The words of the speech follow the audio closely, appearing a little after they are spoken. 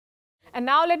And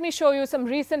now let me show you some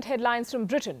recent headlines from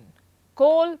Britain.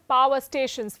 Coal power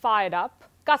stations fired up.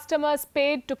 Customers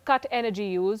paid to cut energy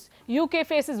use. UK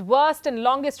faces worst and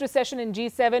longest recession in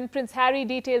G7. Prince Harry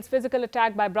details physical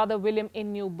attack by brother William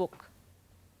in new book.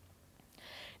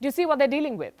 Do you see what they're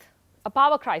dealing with? A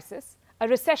power crisis, a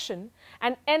recession,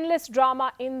 and endless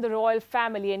drama in the royal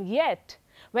family. And yet,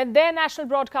 when their national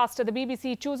broadcaster, the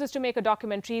BBC, chooses to make a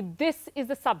documentary, this is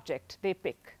the subject they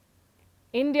pick.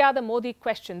 India, the Modi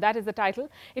question, that is the title.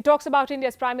 It talks about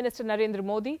India's Prime Minister Narendra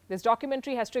Modi. This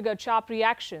documentary has triggered sharp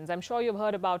reactions. I'm sure you've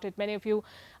heard about it. Many of you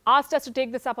asked us to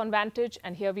take this up on Vantage,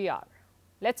 and here we are.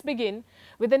 Let's begin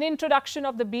with an introduction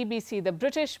of the BBC, the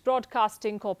British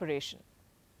Broadcasting Corporation.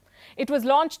 It was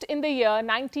launched in the year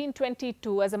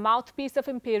 1922 as a mouthpiece of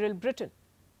Imperial Britain.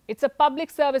 It's a public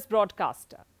service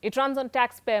broadcaster. It runs on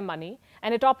taxpayer money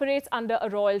and it operates under a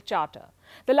royal charter.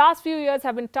 The last few years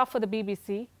have been tough for the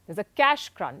BBC. There's a cash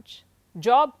crunch,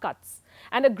 job cuts,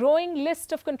 and a growing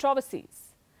list of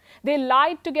controversies. They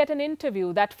lied to get an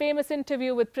interview, that famous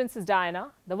interview with Princess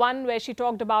Diana, the one where she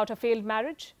talked about her failed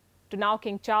marriage to now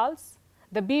King Charles.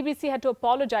 The BBC had to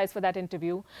apologize for that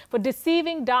interview, for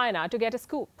deceiving Diana to get a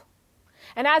scoop.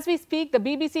 And as we speak, the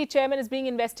BBC chairman is being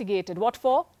investigated. What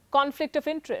for? Conflict of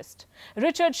interest.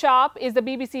 Richard Sharp is the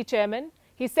BBC chairman.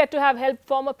 He's said to have helped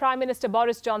former Prime Minister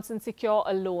Boris Johnson secure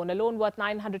a loan worth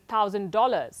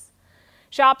 $900,000.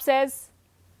 Sharp says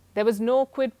there was no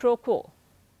quid pro quo.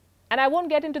 And I won't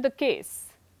get into the case.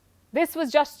 This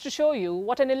was just to show you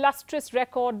what an illustrious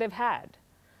record they've had.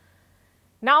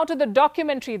 Now to the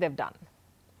documentary they've done.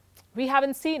 We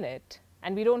haven't seen it,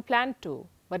 and we don't plan to,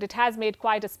 but it has made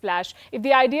quite a splash. If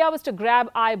the idea was to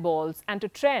grab eyeballs and to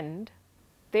trend,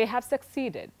 they have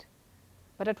succeeded.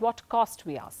 But at what cost,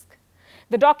 we ask?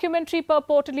 The documentary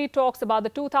purportedly talks about the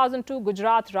 2002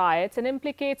 Gujarat riots and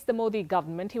implicates the Modi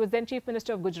government. He was then Chief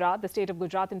Minister of Gujarat, the state of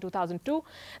Gujarat, in 2002.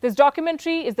 This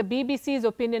documentary is the BBC's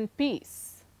opinion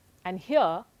piece. And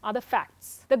here are the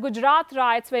facts. The Gujarat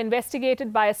riots were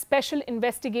investigated by a Special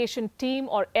Investigation Team,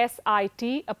 or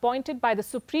SIT, appointed by the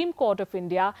Supreme Court of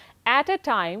India at a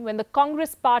time when the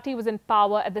Congress party was in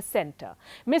power at the centre.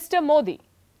 Mr. Modi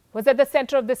was at the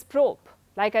centre of this probe.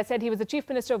 Like I said, he was the Chief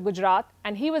Minister of Gujarat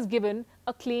and he was given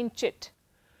a clean chit.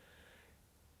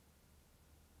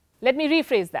 Let me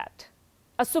rephrase that.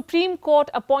 A Supreme Court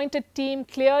appointed team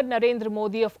cleared Narendra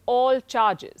Modi of all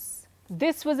charges.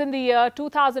 This was in the year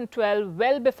 2012,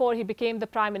 well before he became the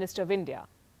Prime Minister of India.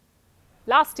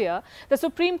 Last year, the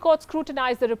Supreme Court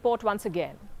scrutinized the report once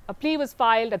again. A plea was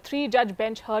filed, a three-judge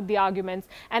bench heard the arguments,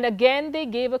 and again they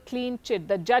gave a clean chit.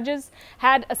 The judges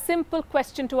had a simple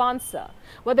question to answer.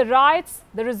 Were the riots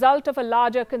the result of a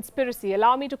larger conspiracy?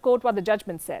 Allow me to quote what the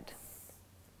judgment said.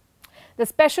 The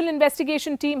Special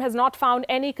Investigation Team has not found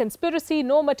any conspiracy.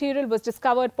 No material was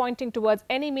discovered pointing towards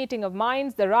any meeting of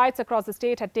minds. The riots across the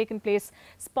state had taken place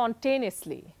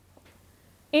spontaneously.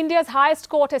 India's highest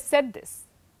court has said this,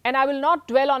 and I will not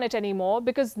dwell on it anymore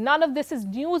because none of this is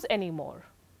news anymore.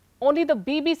 Only the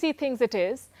BBC thinks it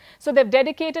is, so they've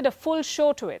dedicated a full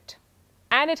show to it.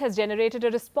 And it has generated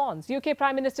a response. UK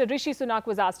Prime Minister Rishi Sunak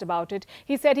was asked about it.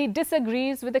 He said he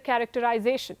disagrees with the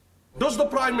characterization. Does the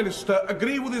Prime Minister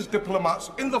agree with his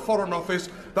diplomats in the Foreign Office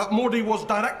that Modi was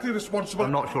directly responsible?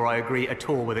 I'm not sure I agree at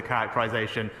all with the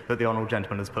characterization that the honourable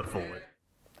gentleman has put forward.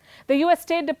 The US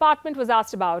State Department was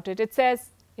asked about it. It says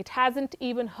it hasn't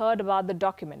even heard about the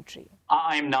documentary.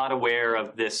 I'm not aware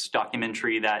of this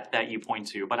documentary that you point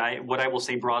to, but what I will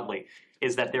say broadly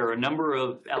is that there are a number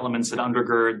of elements that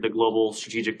undergird the global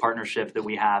strategic partnership that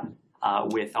we have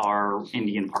with our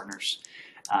Indian partners.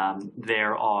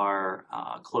 There are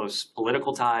close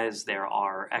political ties, there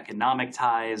are economic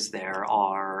ties, there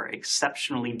are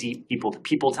exceptionally deep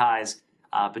people-to-people ties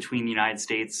between the United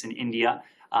States and India.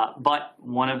 But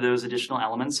one of those additional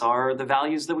elements are the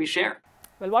values that we share.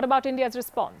 Well, what about India's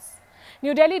response?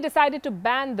 New Delhi decided to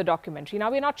ban the documentary.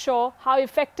 Now, we're not sure how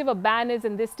effective a ban is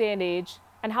in this day and age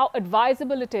and how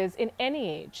advisable it is in any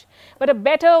age. But a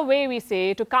better way, we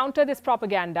say, to counter this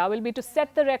propaganda will be to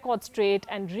set the record straight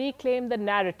and reclaim the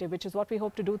narrative, which is what we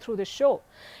hope to do through this show.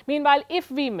 Meanwhile,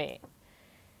 if we may,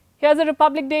 here's a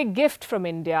Republic Day gift from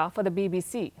India for the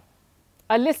BBC.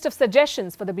 A list of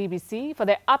suggestions for the BBC for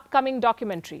their upcoming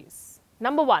documentaries.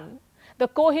 Number 1, the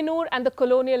Kohinoor and the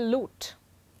colonial loot.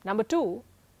 Number 2,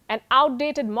 an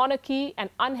outdated monarchy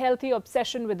and unhealthy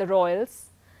obsession with the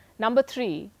royals. Number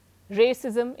 3,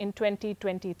 racism in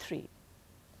 2023.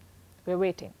 We're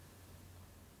waiting.